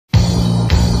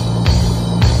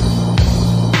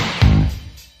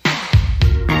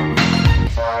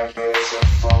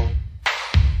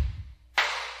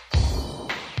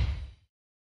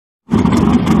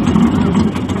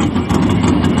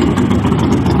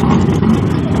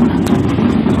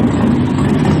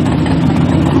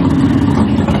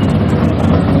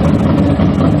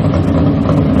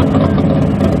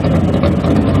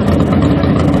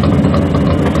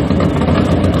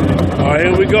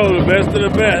best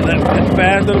of the best. That's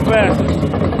fast of the fastest.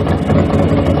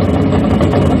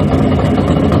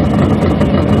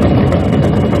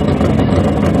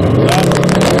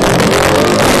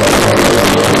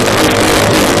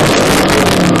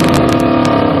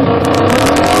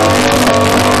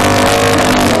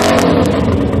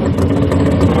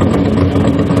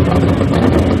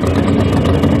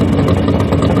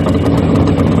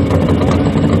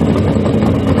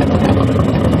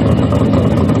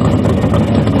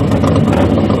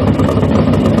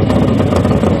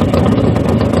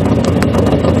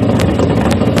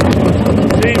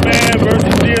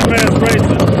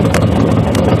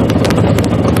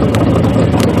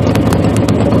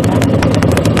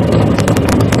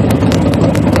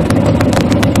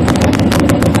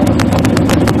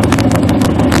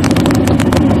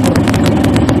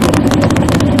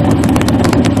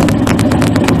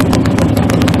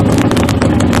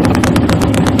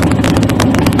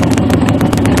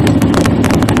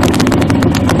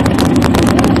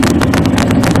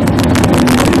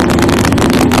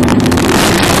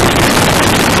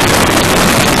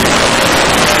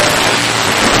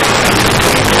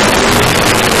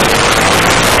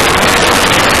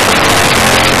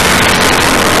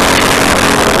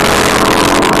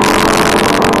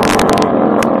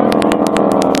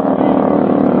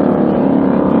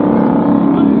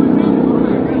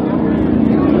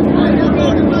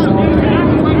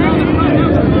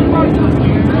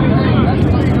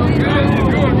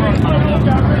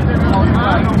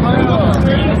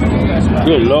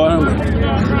 Good Lord.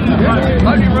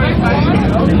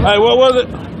 Hey, what was it?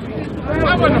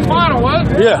 That wasn't the final, was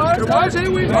it? Yeah. It was?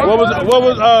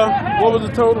 What was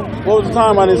the total? What was the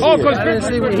time? I didn't see it. I didn't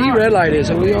see when he red lighted,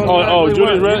 so we all.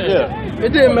 Julius red? Yeah.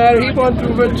 It didn't matter. He won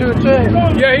through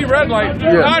 210. Yeah, he red light.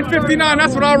 Yeah. 9:59.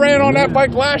 That's what I ran on that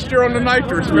bike last year on the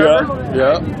nitrous. Remember?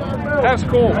 Yeah. That's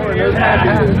cool.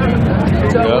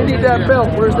 So we need that belt.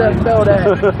 Where's that belt at?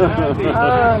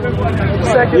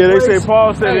 Second Yeah, they place. say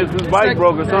Paul said his bike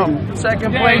broke or something.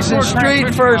 Second place in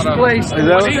street, first place. Is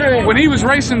that When he was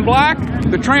racing black,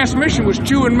 the transmission was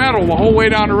chewing metal the whole way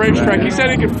down the racetrack. He said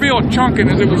he could feel it chunking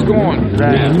as it was going.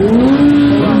 That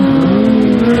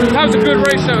was a good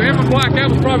race though. Him and Black, that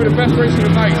was probably the best race of the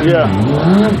night. Yeah.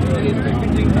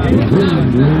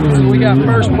 So we got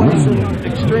first place in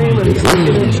extreme and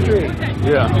second in street.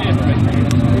 Yeah.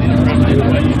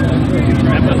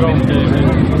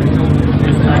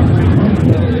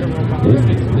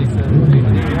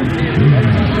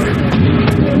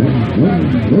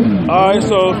 All right,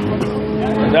 so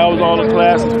that was all the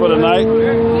classes for the night.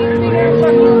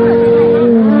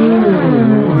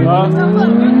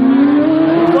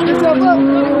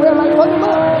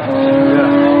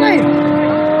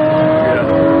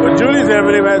 But Julius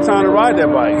haven't even had time to ride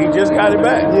that bike. He just got it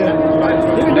back. Yeah,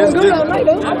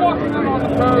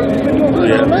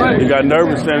 he got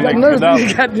nervous standing next to the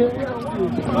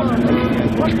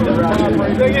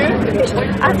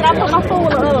I said I put my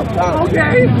phone up.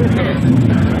 Okay.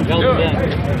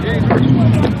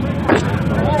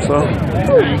 So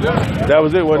that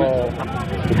was it, wasn't it?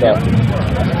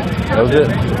 That was it.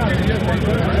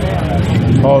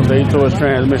 Paul said he tore his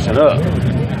transmission up.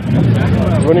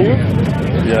 One of you?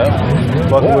 Yeah.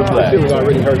 Fucking with Black. It was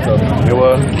already hurt though. It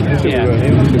was? Yeah.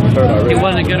 It was hurt already. He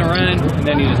wasn't gonna run, and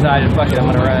then he decided, fuck it, I'm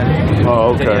gonna run.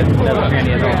 Oh, okay.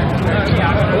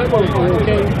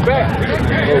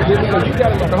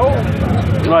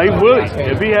 No, he willied.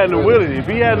 If he hadn't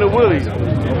willied,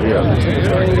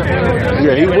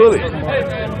 yeah, he willied.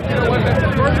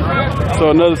 So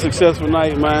another successful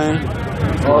night, man.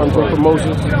 Arms and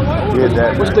promotions. Yeah,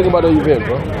 that. What you think about the event,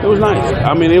 bro? It was nice.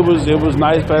 I mean, it was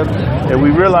nice, and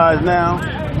we realize now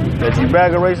that you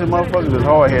bagger racing motherfuckers is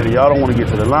hard headed. Y'all don't want to get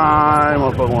to the line.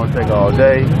 Motherfuckers want to take all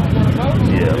day.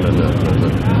 Yeah, look.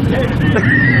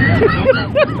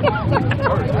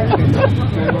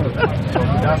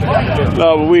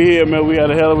 No, but we here, man. We had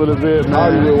a hell of an event,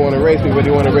 man. Hollywood want to race me, but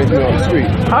he want to race me on the street.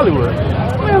 Hollywood?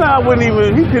 Man, I wouldn't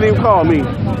even. He couldn't even call me.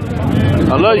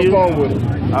 I love you. Phone with him.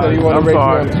 He want to race me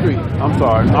on the street. I'm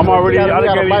sorry. I'm already. We got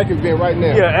a bike event right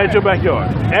now. Yeah, at your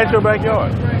backyard. At your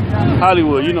backyard.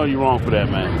 Hollywood, you know you're wrong for that,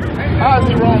 man. How is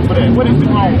he wrong for that? What is he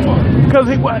wrong for? Because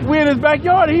we in his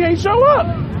backyard, he ain't show up.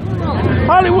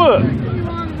 Hollywood.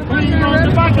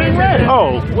 The bike ain't ready.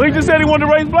 Oh, well, he just said he wanted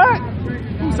to race Black.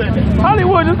 Who said that?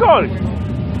 Hollywood just called him.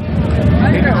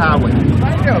 Highway.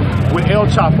 With El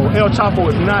Chapo. El Chapo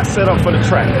is not set up for the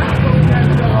track.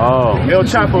 Oh. El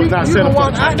Chapo's not set up for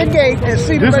walk out the gate and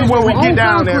see the This is race where we on get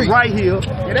down there, concrete. right here.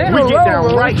 It ain't We no get down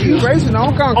road, right you here. racing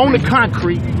on concrete. On the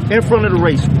concrete in front of the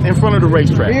race, in front of the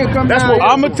racetrack. He'll come That's down what here.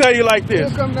 I'm gonna tell you like this.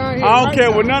 He'll come down here I don't right care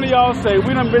now. what none of y'all say.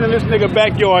 We done been in this nigga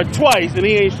backyard twice and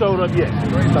he ain't showed up yet.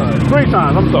 3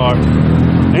 times. I'm sorry.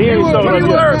 And he ain't showed up yet.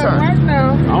 Right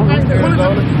now. I don't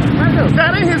know.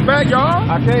 That ain't his backyard.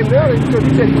 I came there because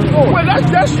you said you was going. Well,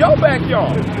 that's your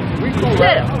backyard.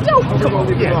 Yeah. Come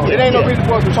on. Yeah. It ain't no reason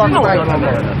for us to talk about it no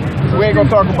more. We ain't gonna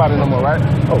talk about it no more, right?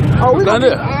 Oh, we Done gonna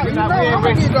it.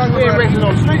 We ain't racing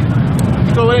on the street.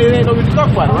 So it ain't no reason to talk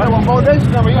about it, right? on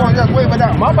foundation number, you want to just wait for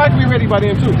that. My bike be ready by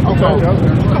then too.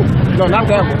 Okay. No, not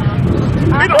that one.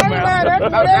 I don't matter.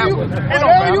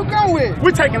 Whatever you go with.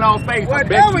 We're taking all phase.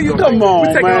 Whatever you go Come on,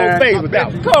 We're taking all man. phase with that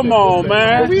one. Come on,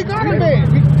 man. We gonna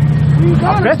be. We I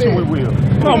gonna bet you we be. will.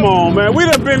 Come on, man. We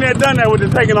done been there, done that with the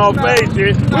taking off phase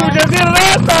shit. We were just here the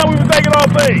last time we were taking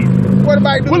off phase. What the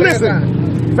bike do Well, last listen. time?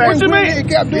 What you He mean?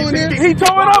 kept doing this. He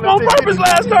tore it up on purpose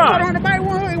last Put time. on the bike,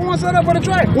 he won't set up for the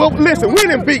track. Well, listen, we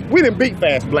didn't beat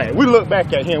Fast Black. We look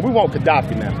back at him. We want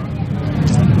Gaddafi now.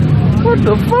 What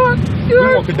the fuck? We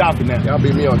want Gaddafi now. Y'all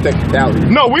beat me on technicality.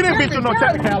 No, we didn't beat you no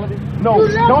technicality. No,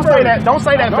 don't say that. Don't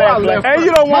say that, Fast Black. Hey,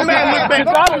 you don't want My me man to look back.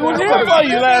 Gaddafi was here for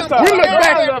you last time. We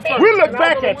look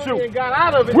back at you.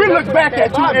 We look back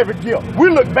at you every year. We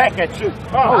look back at you.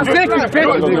 I sent you the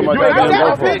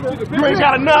picture. You ain't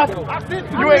got enough.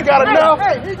 You ain't got enough.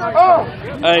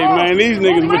 Hey, man, these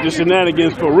niggas with the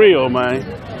shenanigans for real, man.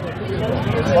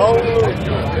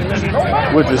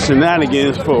 With the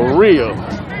shenanigans for real.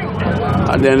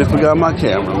 I damn forgot my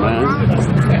camera, man.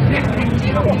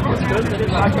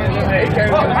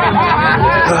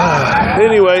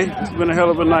 Anyway, it's been a hell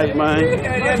of a night, man.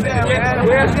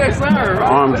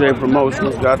 RMJ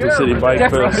Promotions, Gotham City Bike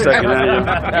Fest, 2nd annual.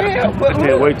 I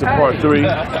can't wait to part 3.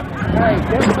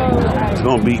 It's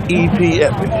gonna be EP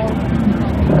epic.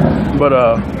 But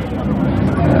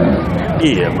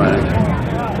yeah, man.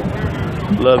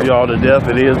 Love y'all to death.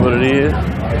 It is what it is.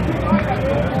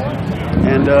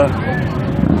 And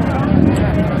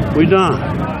we done.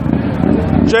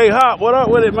 J Hop, what up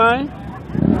with it, man?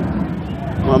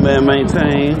 My man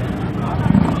Maintain.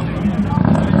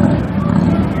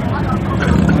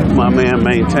 My man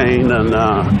Maintain and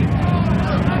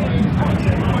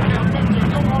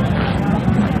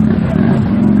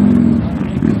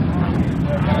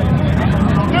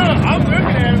I'm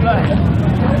looking at it like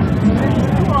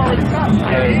you already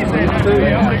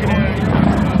got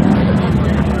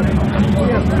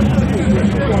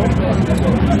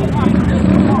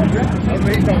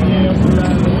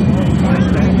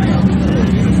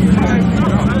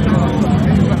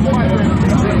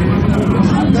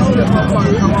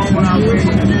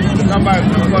Somebody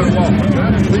walk.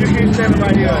 So you keep standing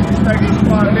right here. Just take this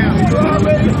spot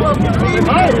down.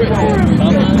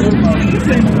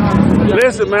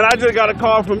 listen, man, I just got a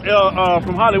call from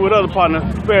Hollywood other partner,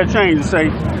 Spare Change, to say,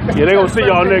 yeah, they gonna see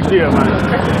y'all next year,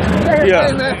 man.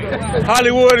 Yeah,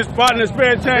 Hollywood is partner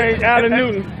Spare Change, Allen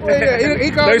Newton.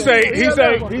 He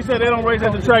said they don't race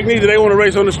at the track neither. They want to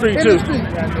race on the street too.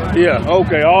 Yeah,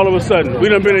 okay. All of a sudden, we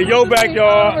done been in your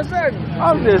backyard.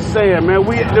 I'm just saying, man.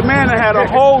 The man had a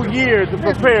whole year to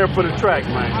prepare for the track,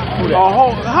 man. A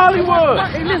whole Hollywood.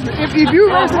 Hey, listen, if you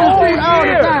race in the street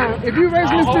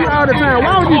all the time,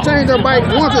 why would you change your bike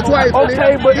once or twice?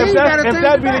 Okay, but if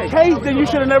that be the case, case, then you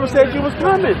should have never said you was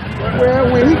coming.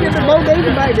 well, when he gets the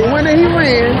motivation bike, the one that he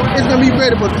ran, it's gonna be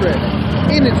ready for the track,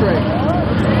 in the track.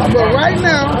 But right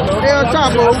now, El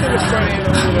Chapo.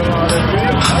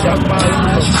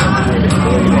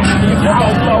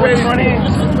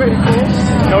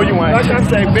 No, you ain't. Like I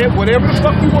say, man, whatever the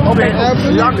fuck you want to say.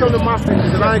 Y'all come to my station,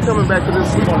 because I ain't coming back to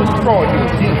this on the destroy you.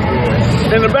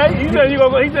 In the back, he said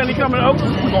he coming up.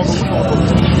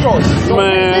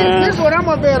 Man. This is what I'm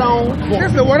gonna bet on.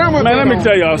 This is what I'm gonna bet on. Man, let me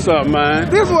tell y'all something, man.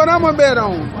 This is what I'm gonna bet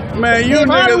on. Man, you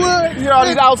niggas. You know all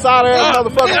these outside ass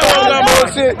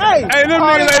motherfuckers. Hey, Them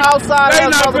all niggas, these outside they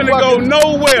ass not finna go motherfuckers.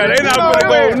 nowhere. They not finna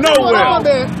go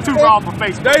nowhere. Too raw for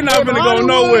Facebook. They not finna go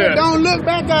nowhere. Don't look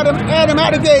back at him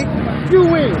out of the gate. You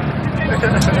win.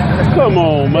 Come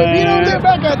on, If you don't look man.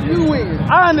 back at you, you win.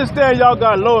 I understand y'all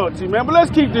got loyalty, man, but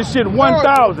let's keep this shit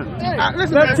 1,000.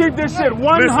 Listen, Let's keep this shit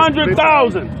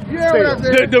 100,000. you heard what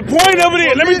I said? The point of it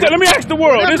is, let me ask the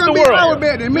world. This That's is the gonna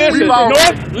be our world.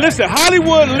 bet. Listen,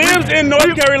 Hollywood lives in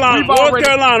North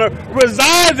Carolina,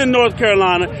 resides in North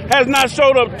Carolina, has not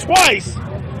showed up twice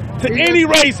to any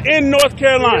race in North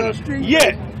Carolina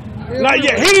yet. Not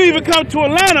yet. He didn't even come to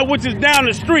Atlanta, which is down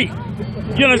the street.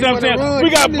 You understand what I'm saying? We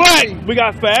got black. We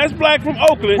got fast black from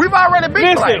Oakland. We've already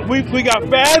beat black. Listen, we got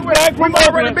fast black from We've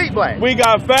Oakland. already beat black. We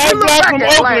got fast black from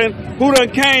Oakland who done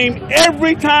came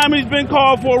every time he's been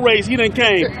called for a race. He done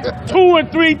came 2,000 and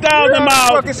 3,000 miles.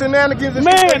 Fucking shenanigans and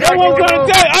Man, shit that's what I'm going trying on.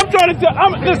 to tell you. I'm trying to tell.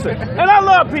 Listen, and I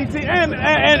love PT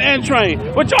and Train,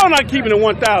 but y'all not keeping it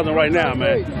 1,000 right now,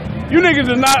 man. You niggas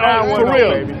is not on for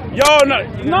real. Y'all not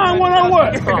 910 on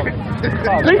what?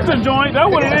 Pizza joint. That's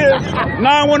what it is.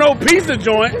 910 pizza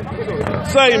joint.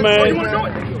 Say, man. In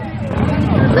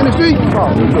the street.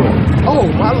 Oh,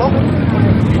 my Lord.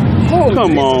 Oh,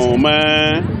 Come on,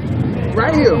 man.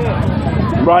 right here.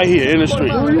 Right here in the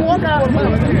street. When you walk out,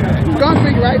 gun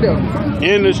street right there.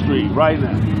 In the street right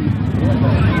now.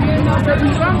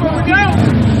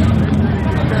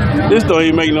 This don't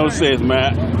even make no sense,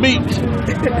 man. Beach.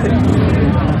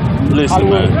 Listen,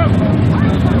 man.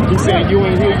 He said you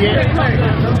ain't here yet.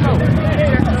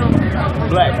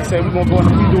 Black. He said we gonna do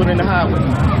it in the highway.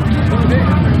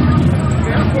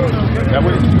 That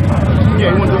way.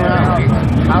 Yeah, he wanna do it in the highway.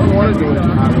 I don't want to do it in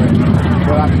the highway.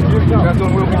 But that's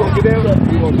when we gonna get there. We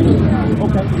gonna do it.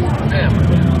 Okay. Hey,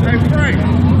 Frank.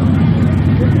 I'm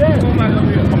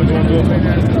gonna do it.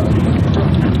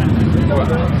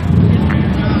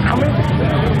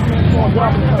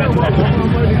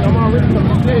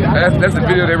 That's the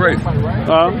video they race.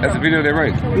 That's the video they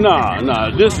race. Nah.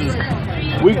 This is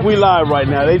we live right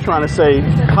now. They trying to say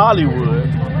Hollywood,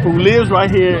 who lives right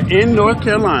here in North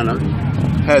Carolina,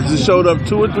 hasn't showed up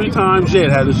 2 or 3 times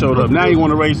yet. Hasn't showed up. Now he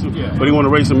want to race him, but he want to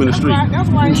race him in the street.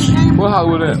 What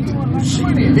Hollywood at?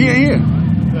 He ain't here.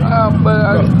 But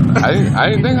I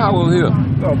didn't think Hollywood was here.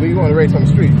 No, but you want to race on the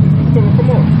street. Come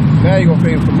on. Now you're gonna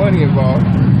pay him some money involved.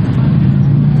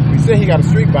 He said he got a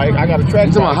street bike. I got a track.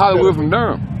 You talking about Hollywood from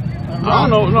Durham? I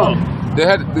don't know. No. They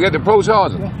got the pro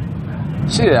charger.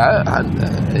 Shit,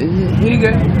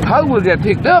 Hollywood got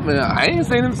picked up, and I ain't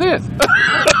seen him since.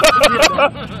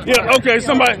 Yeah. Okay.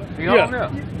 Somebody. Yeah.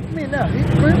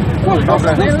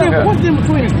 What's in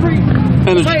between the street?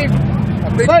 And the,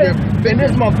 And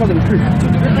this motherfucker in the street.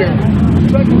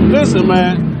 listen,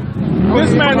 man.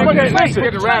 This man that came. Listen.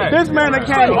 This man that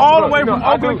came all the way from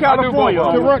Oakland, California,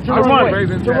 to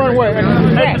run where?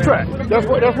 At the track. That's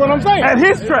what I'm saying. At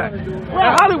his track.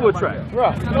 At Hollywood track.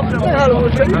 Right.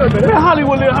 Hollywood track. Man,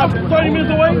 Hollywood live 30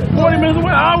 minutes away, 40 minutes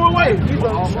away, an hour away.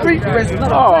 Street race.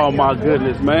 Oh my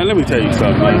goodness, man. Let me tell you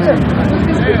something, man.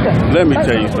 Let me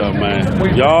tell you something,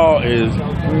 man. Y'all is,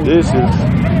 this is.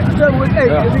 Yeah,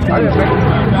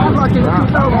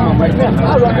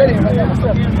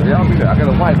 I'll be there. I got a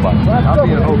white box. I'll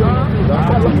be in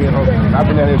Oakland. I've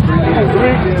been out here 3 years.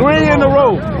 Three in a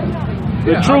row.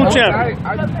 The true champion. I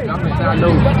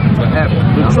know what happened.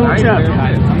 The true champion.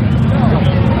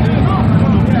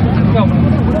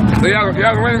 So y'all can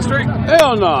run in the street?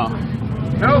 Hell no.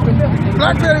 No.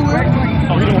 Black Betty with.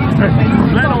 Oh, he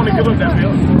don't want to give up that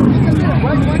bill.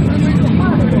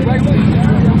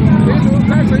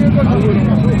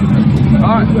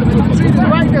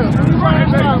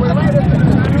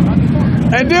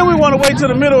 And then we want to wait till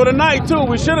the middle of the night too.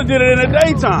 We should have did it in the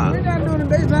daytime. We're not doing the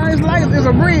daytime. It's like it's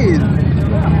a bridge.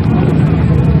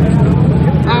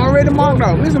 I already marked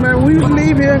off. Listen, man, we used to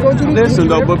leave here and go to the. Listen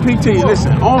though, but PT,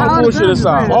 listen, all the bullshit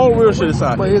aside, all real shit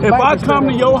aside. If I come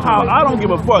to your house, I don't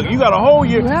give a fuck. You got a whole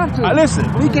year. You have to. Listen,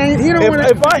 He can't. He don't want to.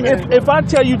 if I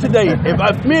tell you today,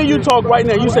 if me and you talk right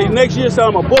now, you say next year, son,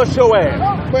 I'm gonna bust your ass.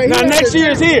 But Now next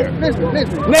year is here.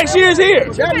 Listen. Next year is here.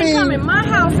 That Come in means. my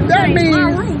house. That means.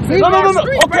 No.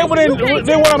 Okay, well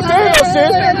then what I'm saying though,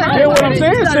 sis. Then what I'm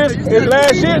saying, sis, is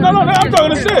last year. No, I'm talking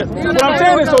to sis. What I'm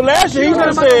saying is, so last year he should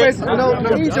have said. No.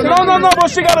 But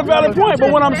she got a valid point.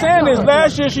 But what I'm saying is,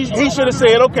 last year he should have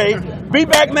said, okay, be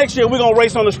back next year. We're gonna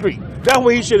race on the street. That's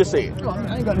what he should have said.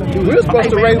 We're supposed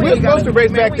to race. We're supposed to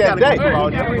race back that day. You know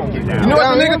what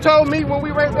the nigga told me when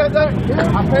we raced that day? I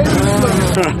paid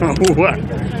him. What?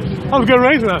 I was gonna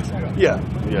race us. Yeah,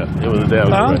 it was a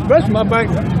damn. Especially my bike.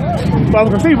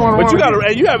 But you got to,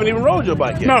 and you haven't even rode your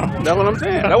bike yet. No. That's what I'm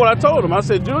saying. That's what I told him. I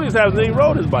said Julius hasn't even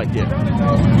rode his bike yet.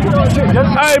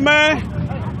 Hey man,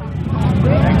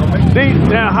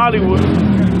 now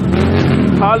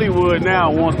Hollywood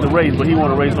now wants to race, but he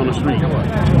want to race on the street.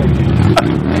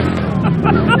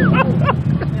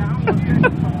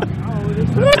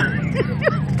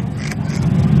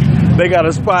 They got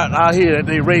a spot out here that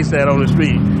they race at on the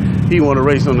street. He want to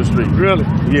race on the street. Really?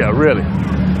 Yeah, really.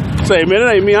 Say, man,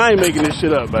 it ain't me. I ain't making this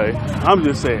shit up, babe. I'm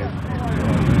just saying.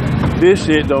 This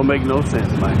shit don't make no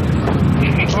sense, man.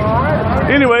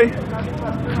 Anyway,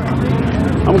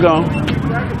 I'm gone.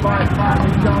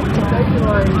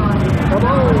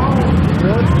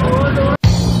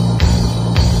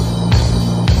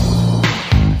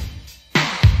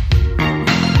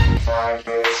 time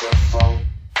is a phone.